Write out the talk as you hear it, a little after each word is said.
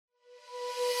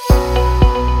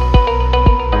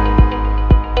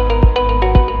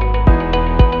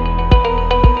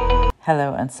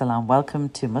Hello and salam. Welcome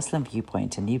to Muslim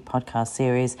Viewpoint, a new podcast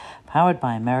series powered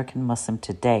by American Muslim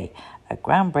Today, a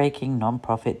groundbreaking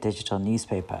non-profit digital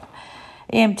newspaper.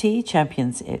 AMT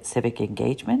champions its civic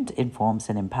engagement, informs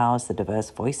and empowers the diverse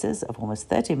voices of almost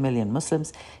 30 million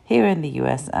Muslims here in the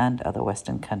US and other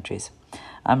Western countries.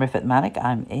 I'm Rifat Malik,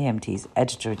 I'm AMT's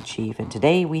editor-in-chief, and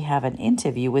today we have an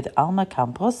interview with Alma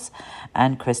Campos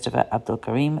and Christopher Abdul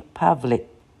Karim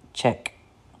Pavlicek,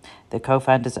 the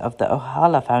co-founders of the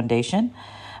Ojala Foundation,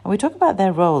 and we talk about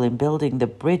their role in building the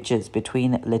bridges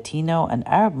between Latino and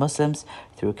Arab Muslims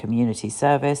through community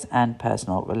service and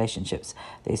personal relationships.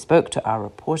 They spoke to our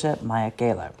reporter, Maya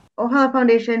Gala. Ojala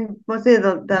Foundation, mostly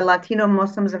the Latino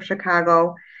Muslims of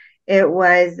Chicago. It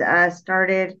was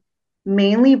started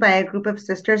mainly by a group of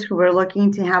sisters who were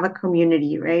looking to have a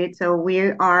community, right? So we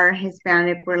are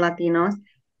Hispanic, we're Latinos,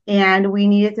 and we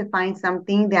needed to find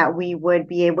something that we would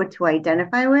be able to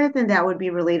identify with and that would be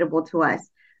relatable to us.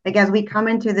 Like as we come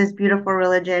into this beautiful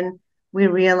religion, we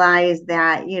realize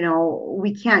that,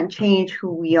 we can't change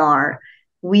who we are.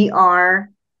 We are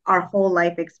our whole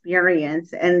life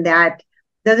experience, and that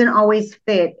doesn't always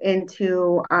fit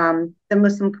into the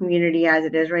Muslim community as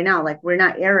it is right now. Like we're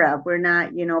not Arab, we're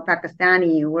not,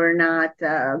 Pakistani, we're not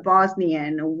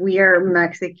Bosnian, we're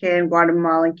Mexican,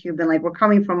 Guatemalan, Cuban. Like we're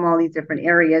coming from all these different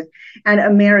areas and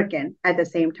American at the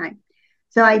same time.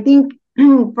 So I think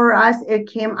for us, it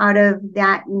came out of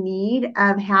that need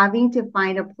of having to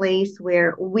find a place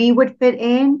where we would fit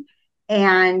in.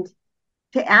 And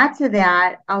to add to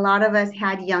that, a lot of us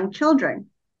had young children.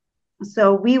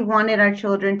 So we wanted our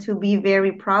children to be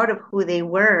very proud of who they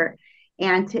were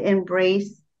and to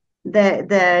embrace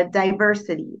the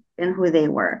diversity in who they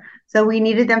were. So we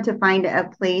needed them to find a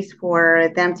place for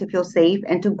them to feel safe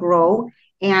and to grow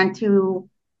and to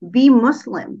be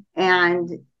Muslim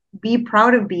and be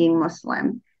proud of being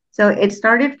Muslim. So it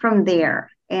started from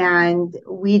there. And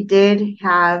we did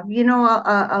have,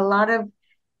 a lot of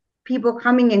people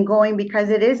coming and going because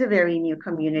it is a very new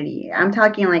community. I'm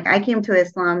talking like I came to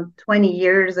Islam 20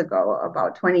 years ago,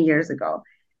 about 20 years ago.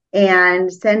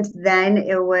 And since then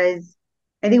it was,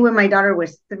 I think when my daughter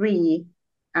was 3,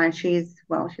 and she's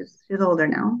older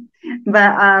now,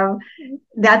 but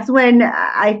that's when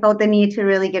I felt the need to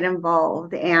really get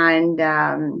involved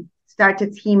and start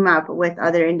to team up with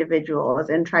other individuals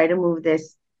and try to move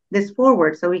this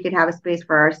forward so we could have a space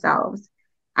for ourselves.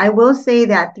 I will say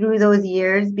that through those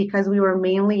years, because we were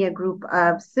mainly a group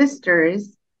of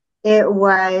sisters, it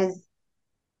was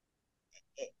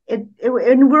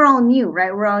and we're all new,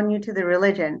 right? We're all new to the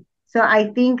religion. So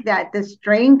I think that the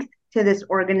strength to this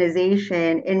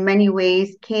organization in many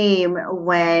ways came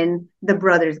when the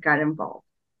brothers got involved,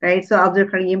 right? So Abdul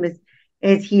Karim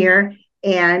is here.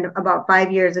 And about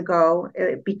 5 years ago,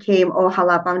 it became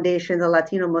Ojala Foundation, the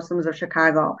Latino Muslims of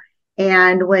Chicago.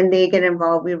 And when they get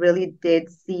involved, we really did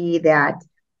see that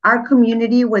our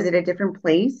community was at a different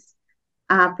place,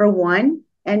 for one,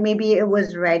 and maybe it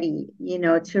was ready,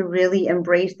 to really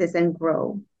embrace this and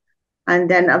grow. And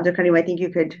then Abdul Karim, I think you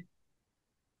could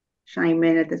chime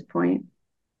in at this point.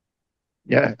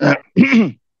 Yeah,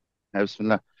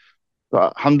 Bismillah. So,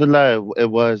 Alhamdulillah, it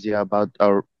was, yeah, about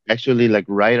actually like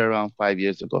right around 5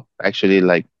 years ago. Actually,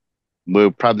 like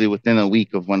we're probably within a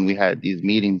week of when we had these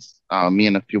meetings, me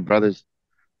and a few brothers.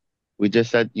 We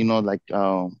just said,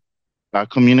 our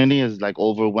community is like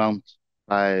overwhelmed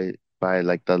by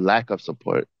like the lack of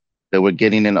support that we're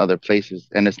getting in other places.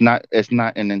 And it's not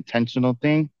an intentional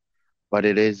thing, but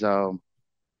it's a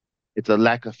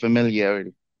lack of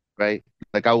familiarity, right?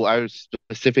 Like I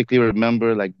specifically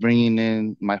remember like bringing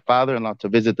in my father-in-law to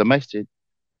visit the masjid,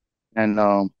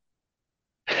 and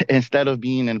instead of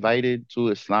being invited to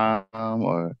Islam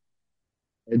or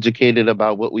educated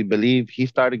about what we believe, he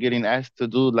started getting asked to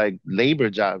do like labor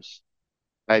jobs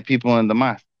by people in the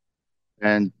mosque,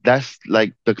 and that's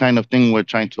like the kind of thing we're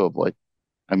trying to avoid.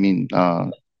 I mean,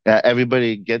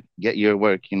 everybody get your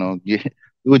work, do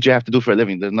what you have to do for a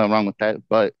living. There's nothing wrong with that,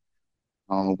 but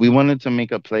we wanted to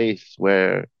make a place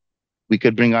where we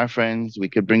could bring our friends, we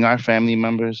could bring our family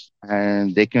members,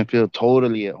 and they can feel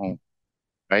totally at home,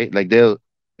 right? Like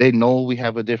they know we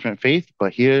have a different faith,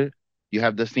 but here you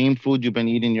have the same food you've been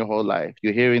eating your whole life.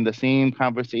 You're hearing the same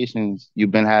conversations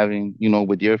you've been having,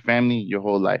 with your family your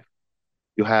whole life.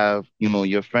 You have,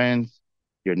 your friends,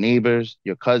 your neighbors,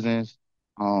 your cousins,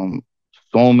 um,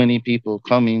 so many people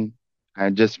coming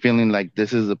and just feeling like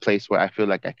this is a place where I feel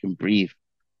like I can breathe.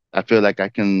 I feel like I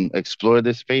can explore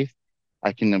this faith.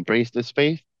 I can embrace this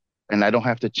faith, and I don't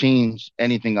have to change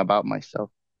anything about myself.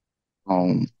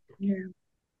 Um, Yeah.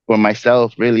 for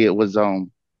myself, really, it was,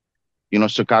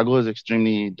 Chicago is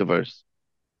extremely diverse,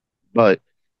 but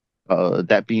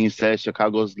That being said,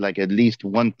 Chicago's like at least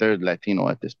one third Latino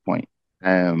at this point.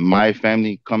 My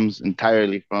family comes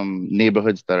entirely from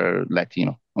neighborhoods that are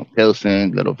Latino.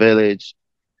 Pilsen, Little Village.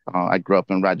 I grew up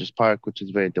in Rogers Park, which is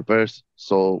very diverse.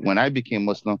 So when I became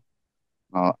Muslim,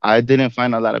 I didn't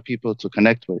find a lot of people to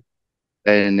connect with.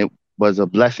 And it was a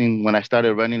blessing when I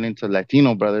started running into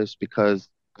Latino brothers because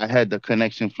I had the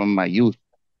connection from my youth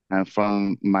and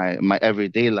from my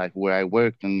everyday life where I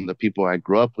worked and the people I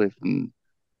grew up with and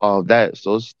all of that.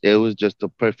 So it was just a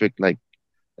perfect like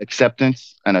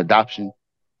acceptance and adoption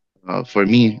for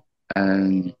me,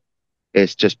 and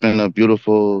it's just been a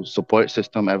beautiful support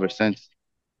system ever since.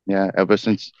 Yeah, ever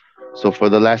since. So for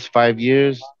the last 5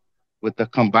 years, with the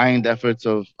combined efforts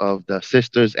of the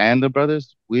sisters and the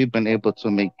brothers, we've been able to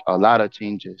make a lot of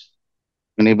changes.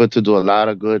 Been able to do a lot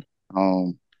of good.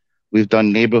 Um, we've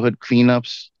done neighborhood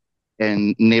cleanups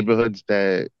in neighborhoods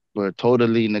that were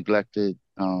totally neglected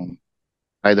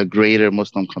by the greater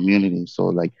Muslim community. So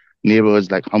like neighborhoods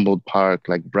like Humboldt Park,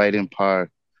 like Brighton Park,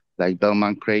 like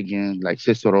Belmont Cragen, like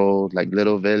Cicero, like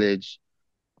Little Village,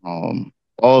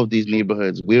 all of these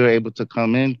neighborhoods, we were able to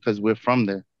come in because we're from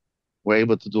there. We're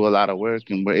able to do a lot of work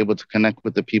and we're able to connect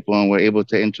with the people and we're able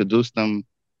to introduce them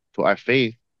to our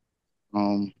faith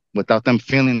without them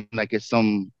feeling like it's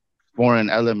some foreign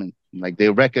element. Like they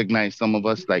recognize some of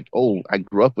us like, oh, I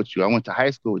grew up with you. I went to high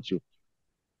school with you.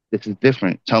 This is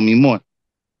different. Tell me more.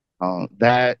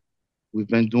 That we've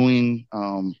been doing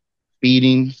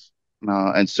feedings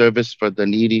and service for the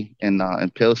needy in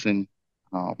Pilsen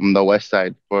on the west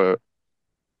side for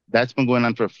that's been going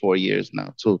on for 4 years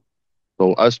now too.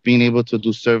 So us being able to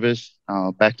do service,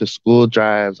 back to school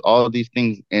drives, all of these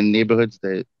things in neighborhoods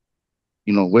that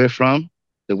we're from,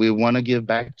 that we want to give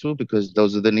back to because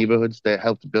those are the neighborhoods that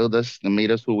helped build us and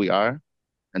made us who we are,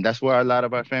 and that's where a lot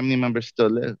of our family members still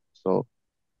live. So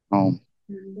um,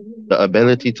 the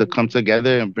ability to come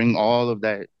together and bring all of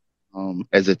that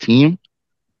as a team,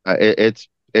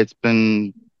 it's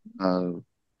been uh,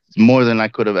 more than I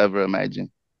could have ever imagined.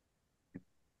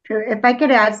 Sure. If I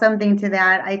could add something to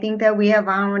that, I think that we have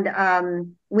found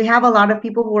we have a lot of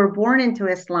people who were born into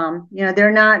Islam.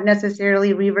 They're not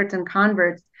necessarily reverts and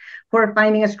converts who are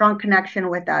finding a strong connection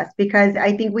with us because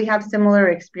I think we have similar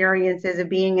experiences of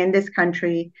being in this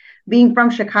country, being from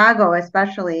Chicago,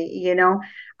 especially.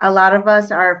 A lot of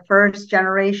us are first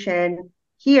generation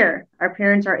here. Our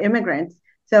parents are immigrants.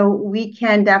 So we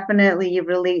can definitely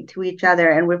relate to each other.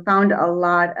 And we found a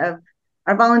lot of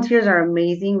our volunteers are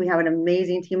amazing. We have an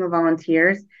amazing team of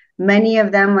volunteers. Many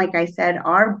of them, like I said,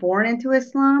 are born into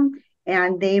Islam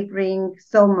and they bring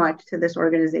so much to this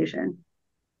organization.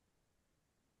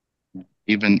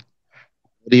 Even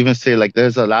would even say like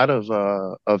there's a lot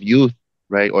of youth,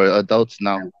 right, or adults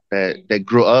now that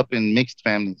grew up in mixed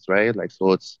families, right? Like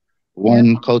so it's Yeah.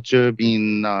 one culture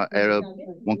being Arab,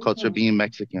 one culture being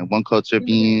Mexican, one culture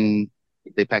being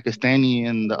say Pakistani,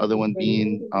 and the other one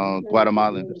being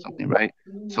Guatemalan or something, right?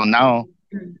 So now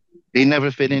they never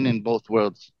fit in both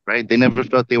worlds, right? They never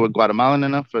felt they were Guatemalan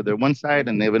enough for their one side,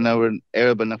 and they were never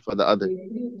Arab enough for the other.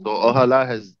 So Ojala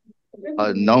has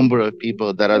a number of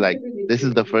people that are like, this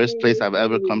is the first place I've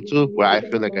ever come to where I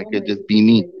feel like I could just be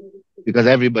me because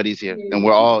everybody's here and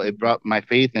we're all, it brought my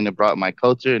faith and it brought my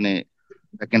culture and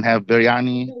I can have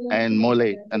biryani and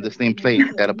mole on the same plate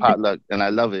at a potluck and I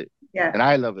love it. Yeah. And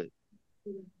I love it.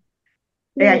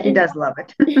 Yeah, Right. he does love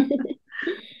it.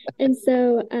 And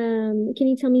so, can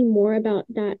you tell me more about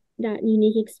that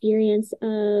unique experience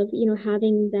of,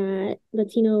 having that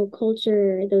Latino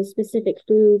culture, those specific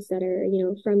foods that are,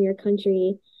 from your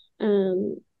country,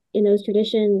 in those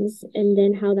traditions, and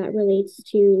then how that relates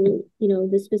to,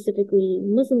 the specifically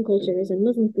Muslim cultures and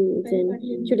Muslim foods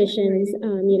and traditions,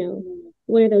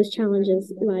 what are those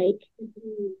challenges like?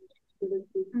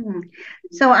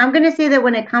 So I'm going to say that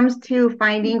when it comes to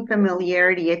finding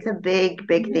familiarity, it's a big,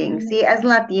 big thing. See, as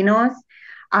Latinos,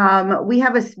 we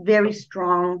have a very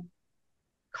strong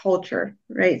culture,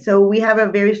 right? So we have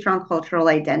a very strong cultural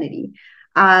identity.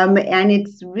 And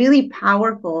it's really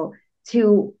powerful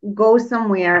to go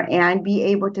somewhere and be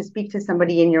able to speak to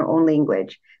somebody in your own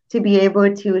language, to be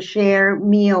able to share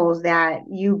meals that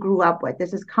you grew up with.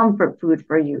 This is comfort food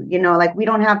for you. Like we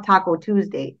don't have Taco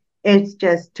Tuesday. It's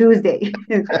just Tuesday.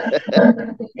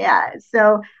 Yeah.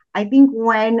 So I think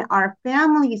when our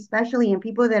family, especially and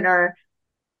people that are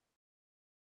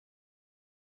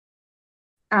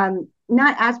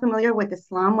not as familiar with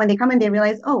Islam, when they come and they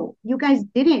realize, oh, you guys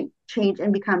didn't change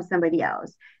and become somebody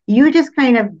else. You just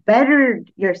kind of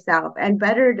bettered yourself and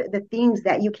bettered the things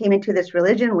that you came into this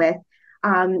religion with.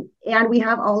 And we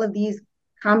have all of these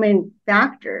common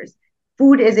factors.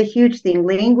 food is a huge thing.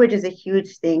 Language is a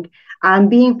huge thing.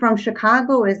 Being from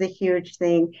Chicago is a huge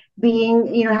thing.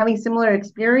 Being, having similar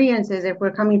experiences, if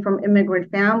we're coming from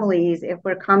immigrant families, if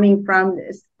we're coming from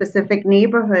specific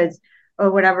neighborhoods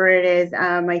or whatever it is,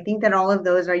 I think that all of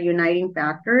those are uniting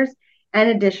factors. And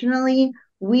additionally,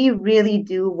 we really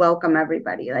do welcome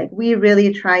everybody. Like, we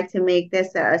really try to make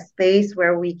this a space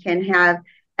where we can have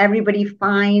everybody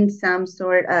find some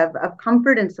sort of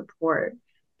comfort and support.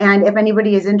 And if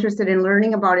anybody is interested in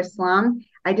learning about Islam,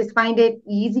 I just find it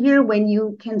easier when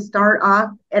you can start off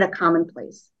at a common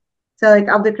place. So, like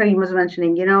Abdul Karim was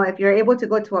mentioning, if you're able to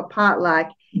go to a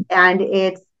potluck and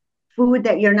it's food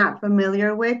that you're not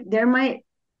familiar with, there might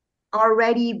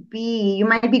you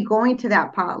might be going to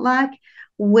that potluck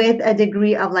with a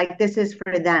degree of like, this is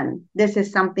for them. This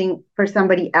is something for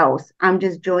somebody else. I'm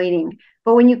just joining.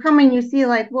 But when you come and you see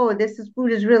like, whoa,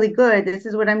 food is really good. This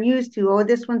is what I'm used to. Oh,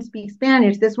 this one speaks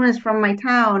Spanish. This one is from my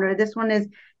town, or this one is,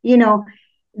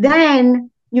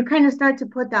 then you kind of start to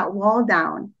put that wall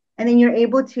down, and then you're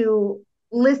able to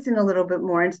listen a little bit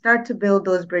more and start to build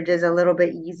those bridges a little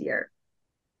bit easier.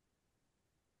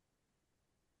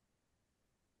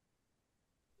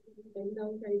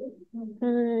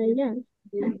 Yeah.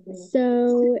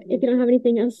 So if you don't have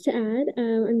anything else to add,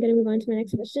 I'm going to move on to my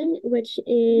next question, which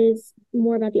is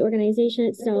more about the organization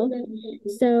itself.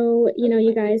 So,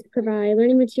 you guys provide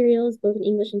learning materials, both in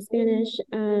English and Spanish,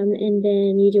 and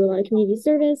then you do a lot of community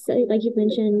service, like you've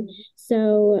mentioned.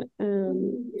 So,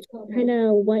 kind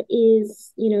of what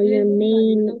is, your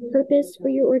main purpose for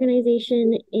your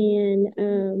organization, and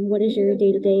what does your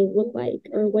day-to-day look like,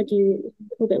 or what do you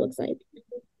hope it looks like?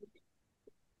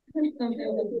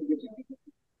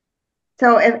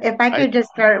 So if I could just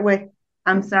start with,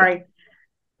 I'm sorry,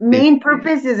 main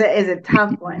purpose is a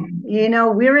tough one.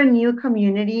 We're a new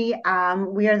community.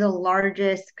 We are the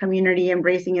largest community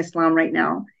embracing Islam right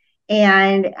now.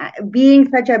 And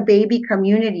being such a baby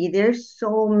community, there's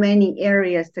so many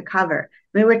areas to cover.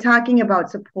 I mean, we're talking about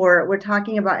support, we're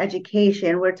talking about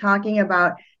education, we're talking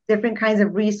about different kinds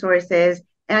of resources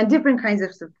and different kinds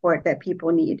of support that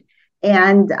people need.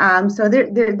 And so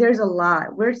there's a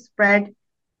lot. We're spread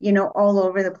all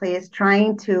over the place,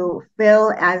 trying to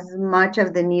fill as much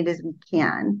of the need as we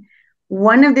can.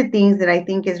 One of the things that I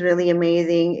think is really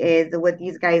amazing is what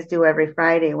these guys do every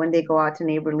Friday when they go out to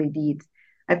Neighborly Deeds.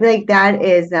 I feel like that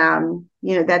is,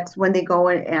 that's when they go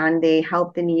and they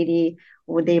help the needy.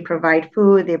 They provide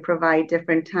food, they provide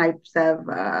different types of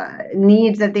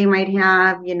needs that they might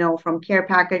have, from care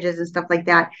packages and stuff like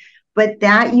that. But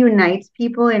that unites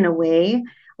people in a way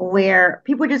where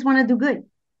people just want to do good.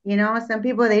 Some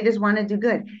people, they just want to do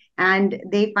good, and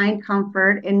they find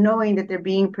comfort in knowing that they're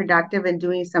being productive and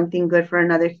doing something good for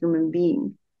another human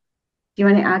being. Do you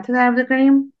want to add to that, Abdul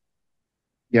Karim?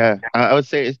 Yeah, I would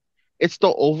say it's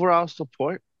the overall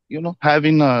support,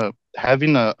 having a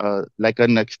like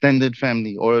an extended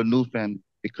family or a new family,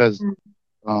 because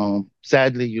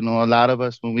sadly, a lot of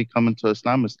us, when we come into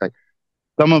Islam, it's like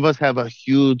some of us have a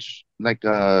huge like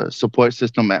support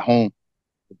system at home,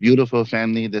 a beautiful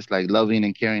family that's like loving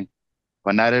and caring.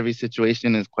 But not every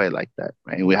situation is quite like that,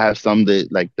 right? We have some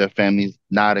that like their families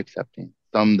not accepting,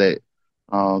 some that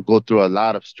go through a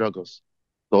lot of struggles.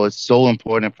 So it's so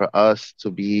important for us to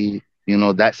be,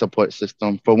 that support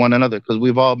system for one another, because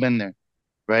we've all been there,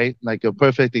 right? Like a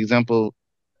perfect example,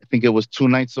 I think it was 2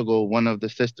 nights ago, one of the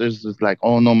sisters was like,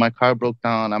 "Oh no, my car broke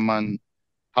down. I'm on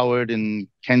Howard in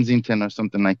Kensington or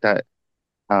something like that,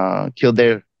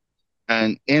 Kildare."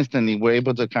 And instantly we're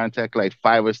able to contact like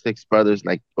 5 or 6 brothers,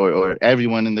 like, or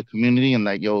everyone in the community, and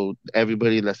like, yo,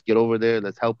 everybody, let's get over there,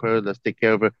 let's help her, let's take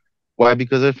care of her. Why?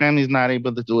 Because her family's not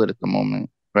able to do it at the moment,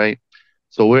 right?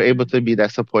 So we're able to be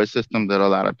that support system that a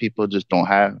lot of people just don't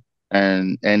have.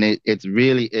 And it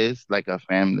really is like a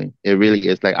family. It really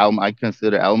is. Like, I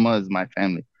consider Alma as my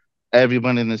family.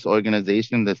 Everyone in this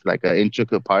organization that's like an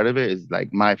intricate part of it is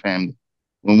like my family.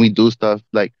 When we do stuff,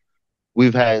 like,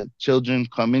 we've had children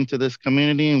come into this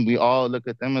community and we all look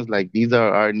at them as like, these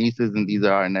are our nieces and these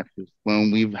are our nephews.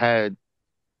 When we've had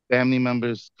family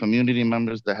members, community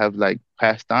members that have like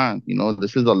passed on,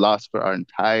 this is a loss for our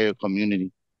entire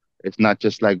community. It's not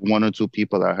just like 1 or 2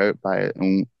 people are hurt by it.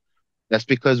 And that's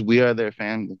because we are their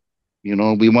family.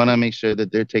 We want to make sure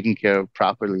that they're taken care of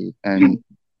properly. And,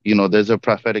 there's a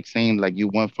prophetic saying, like, you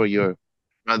want for your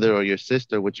brother or your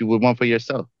sister what you would want for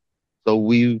yourself. So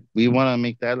we want to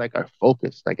make that like our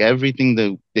focus. Like, everything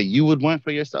that you would want for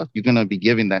yourself, you're gonna be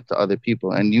giving that to other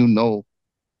people, and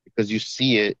because you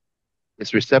see it,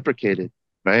 it's reciprocated,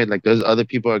 right? Like, those other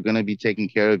people are gonna be taking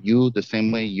care of you the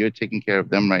same way you're taking care of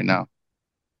them right now.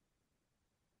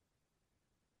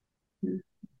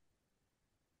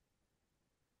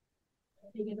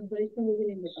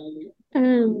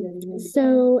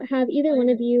 So have either one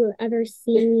of you ever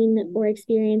seen or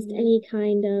experienced any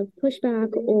kind of pushback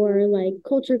or like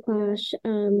culture clash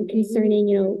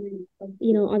concerning,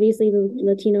 obviously the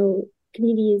Latino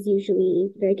community is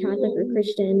usually very Catholic or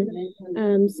Christian.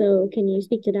 So can you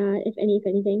speak to that, if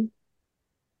anything?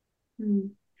 Hmm.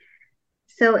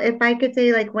 So if I could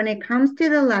say, like, when it comes to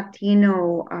the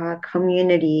Latino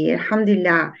community,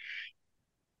 alhamdulillah,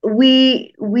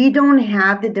 we don't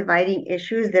have the dividing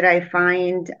issues that I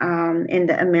find in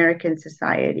the American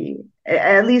society,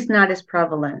 at least not as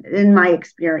prevalent in my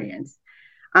experience.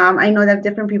 I know that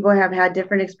different people have had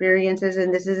different experiences,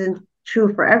 and this isn't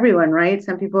true for everyone, right?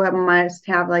 Some people must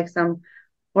have like some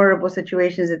horrible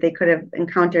situations that they could have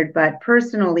encountered. But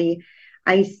personally,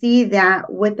 I see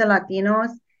that with the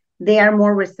Latinos, they are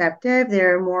more receptive,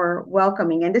 they're more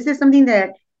welcoming. And this is something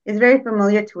that is very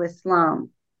familiar to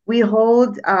Islam. We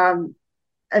hold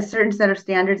a certain set of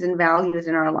standards and values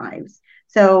in our lives.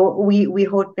 So we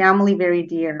hold family very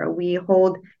dear. We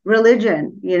hold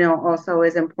religion, also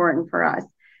is important for us.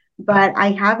 But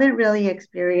I haven't really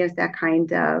experienced that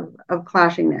kind of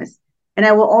clashingness. And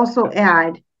I will also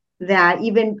add that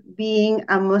even being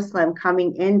a Muslim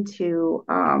coming into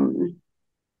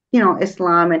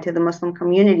Islam and to the Muslim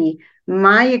community,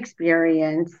 my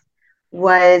experience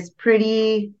was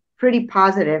pretty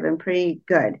positive and pretty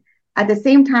good. At the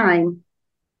same time,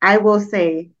 I will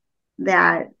say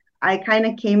that I kind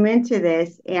of came into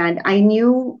this and I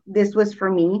knew this was for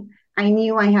me. I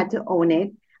knew I had to own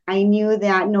it. I knew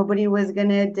that nobody was going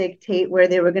to dictate where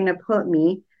they were going to put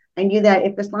me. I knew that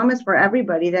if Islam is for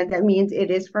everybody, that means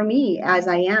it is for me as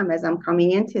I am, as I'm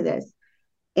coming into this.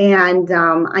 And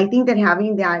I think that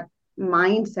having that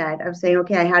mindset of saying,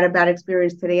 okay, I had a bad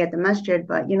experience today at the masjid,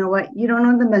 but you know what? You don't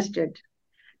own the masjid.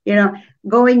 You know,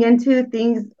 going into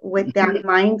things with that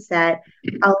mindset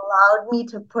allowed me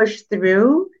to push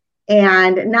through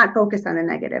and not focus on the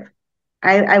negative.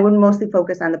 I would mostly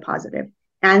focus on the positive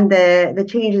and the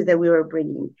changes that we were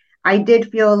bringing. I did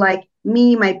feel like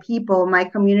me, my people, my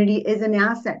community is an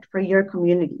asset for your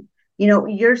community.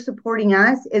 You're supporting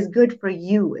us is good for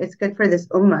you. It's good for this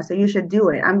ummah. So you should do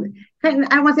it. I don't want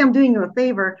to say I'm doing you a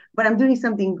favor, but I'm doing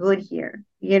something good here.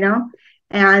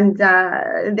 And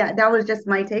that was just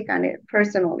my take on it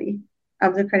personally.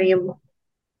 Abdul Karim.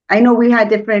 I know we had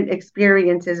different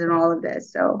experiences in all of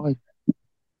this. So Oh,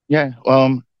 yeah.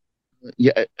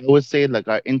 Yeah, I would say like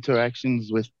our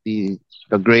interactions with the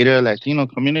greater Latino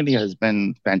community has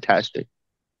been fantastic.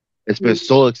 It's been mm,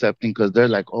 so accepting because they're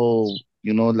like, oh,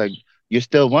 like you're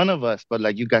still one of us, but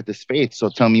like you got this faith, so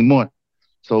tell me more.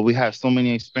 So we have so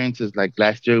many experiences. Like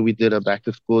last year, we did a back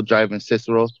to school drive in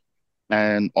Cicero,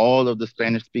 and all of the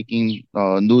Spanish speaking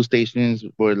news stations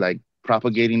were like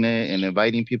propagating it and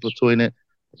inviting people to it.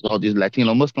 All these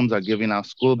Latino Muslims are giving out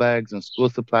school bags and school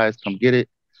supplies. Come get it.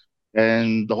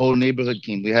 And the whole neighborhood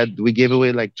came. We gave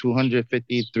away like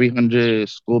 250, 300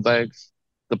 school bags,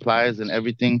 supplies, and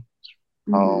everything.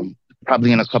 mhm,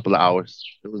 Probably in a couple of hours.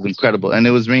 It was incredible, and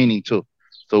it was raining too.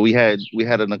 So we had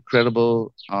an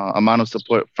incredible amount of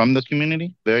support from the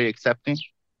community. Very accepting.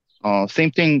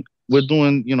 Same thing. We're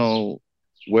doing,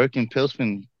 work in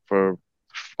Pilsen for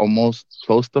almost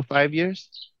close to 5 years.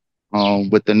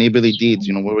 With the neighborly deeds,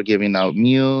 where we're giving out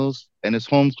meals, and it's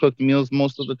home cooked meals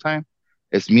most of the time.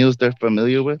 It's meals they're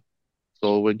familiar with.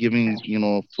 So we're giving,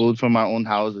 food from our own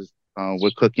houses.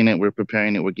 We're cooking it, we're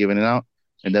preparing it, we're giving it out,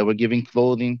 and then we're giving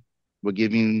clothing. We're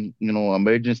giving,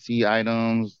 emergency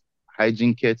items,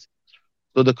 hygiene kits.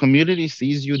 So the community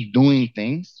sees you doing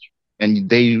things and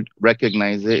they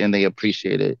recognize it and they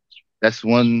appreciate it. That's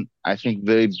one, I think,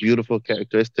 very beautiful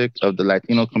characteristic of the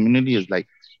Latino community is like,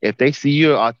 if they see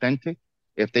you're authentic,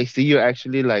 if they see you're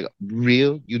actually like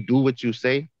real, you do what you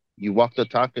say, you walk the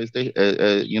talk, as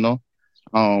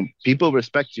people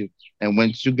respect you. And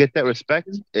once you get that respect,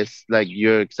 it's like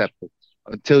you're accepted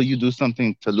until you do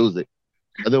something to lose it.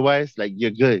 Otherwise, like you're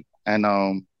good. And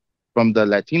from the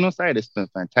Latino side, it's been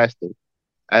fantastic.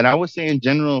 And I would say in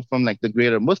general, from like the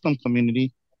greater Muslim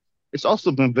community, it's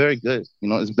also been very good.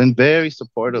 It's been very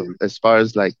supportive as far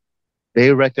as like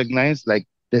they recognize like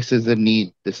this is a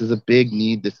need, this is a big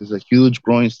need, this is a huge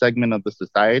growing segment of the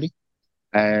society,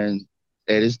 and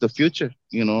it is the future.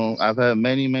 I've had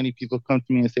many, many people come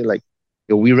to me and say like,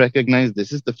 "Yo, we recognize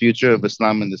this is the future of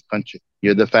Islam in this country.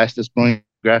 You're the fastest growing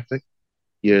graphic.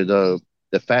 You're the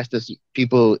fastest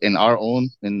people in our own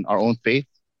faith,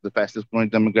 the fastest growing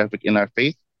demographic in our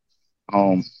faith.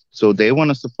 So they want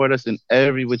to support us in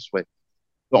every which way.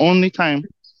 The only time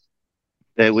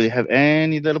that we have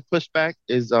any little pushback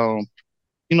is a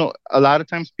lot of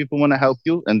times people want to help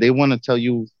you and they want to tell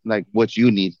you like what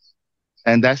you need.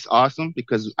 And that's awesome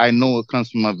because I know it comes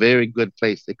from a very good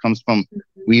place. It comes from,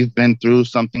 we've been through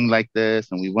something like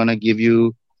this and we want to give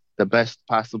you the best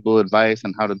possible advice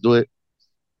on how to do it.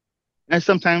 And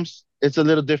sometimes it's a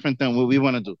little different than what we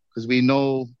want to do because we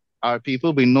know our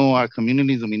people, we know our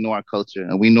communities, and we know our culture,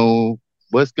 and we know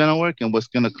what's going to work and what's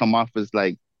going to come off as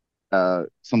like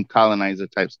some colonizer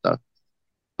type stuff.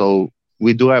 So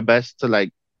we do our best to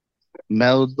like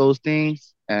meld those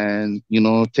things and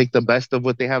take the best of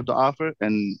what they have to offer.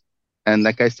 And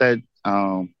like I said,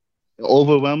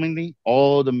 overwhelmingly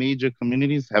all the major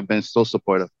communities have been so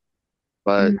supportive.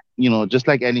 But just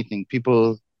like anything,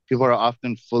 people are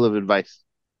often full of advice.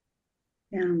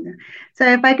 Yeah. So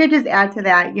if I could just add to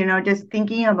that, just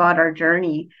thinking about our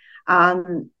journey,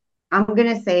 um, I'm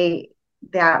going to say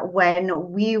that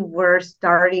when we were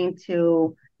starting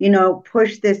to,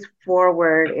 push this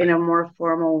forward in a more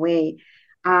formal way,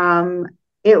 um,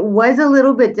 it was a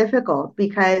little bit difficult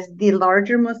because the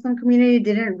larger Muslim community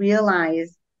didn't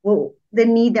realize the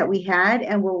need that we had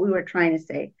and what we were trying to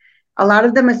say. A lot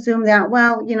of them assume that,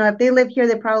 well, if they live here,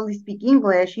 they probably speak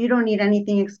English. You don't need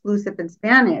anything exclusive in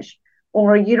Spanish,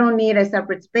 or you don't need a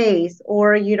separate space,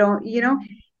 or you don't,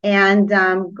 and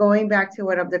going back to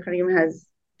what Abdul Karim has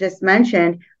just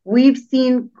mentioned, we've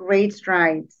seen great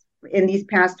strides in these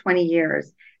past 20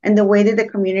 years. And the way that the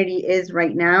community is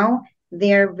right now,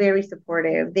 they're very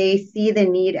supportive. They see the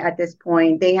need at this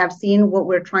point. They have seen what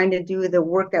we're trying to do, the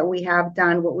work that we have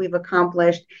done, what we've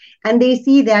accomplished. And they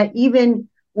see that even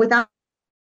without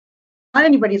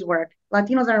anybody's work,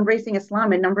 Latinos are embracing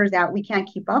Islam in numbers that we can't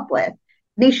keep up with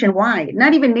nationwide,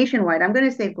 not even nationwide. I'm going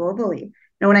to say globally.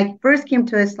 Now, when I first came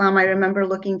to Islam, I remember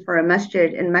looking for a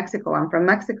masjid in Mexico. I'm from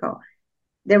Mexico.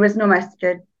 There was no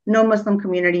masjid, no Muslim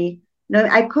community. No,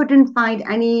 I couldn't find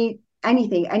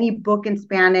anything, any book in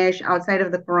Spanish outside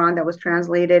of the Quran that was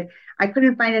translated. I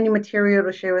couldn't find any material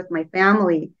to share with my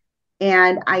family.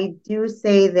 And I do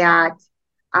say that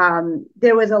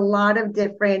there was a lot of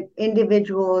different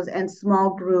individuals and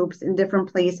small groups in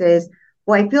different places.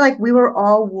 Well, I feel like we were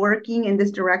all working in this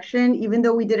direction, even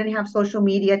though we didn't have social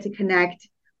media to connect.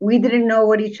 We didn't know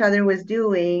what each other was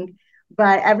doing,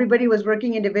 but everybody was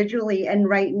working individually. And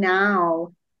right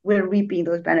now, we're reaping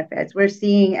those benefits. We're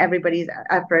seeing everybody's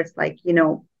efforts,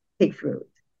 take fruit.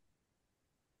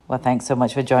 Well, thanks so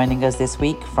much for joining us this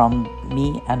week. From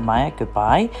me and Maya,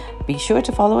 goodbye. Be sure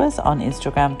to follow us on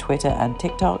Instagram, Twitter, and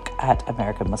TikTok at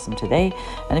American Muslim Today.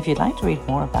 And if you'd like to read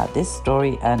more about this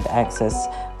story and access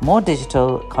more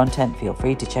digital content, feel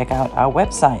free to check out our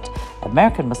website,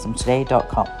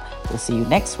 AmericanMuslimToday.com. We'll see you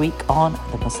next week on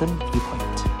The Muslim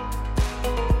Viewpoint.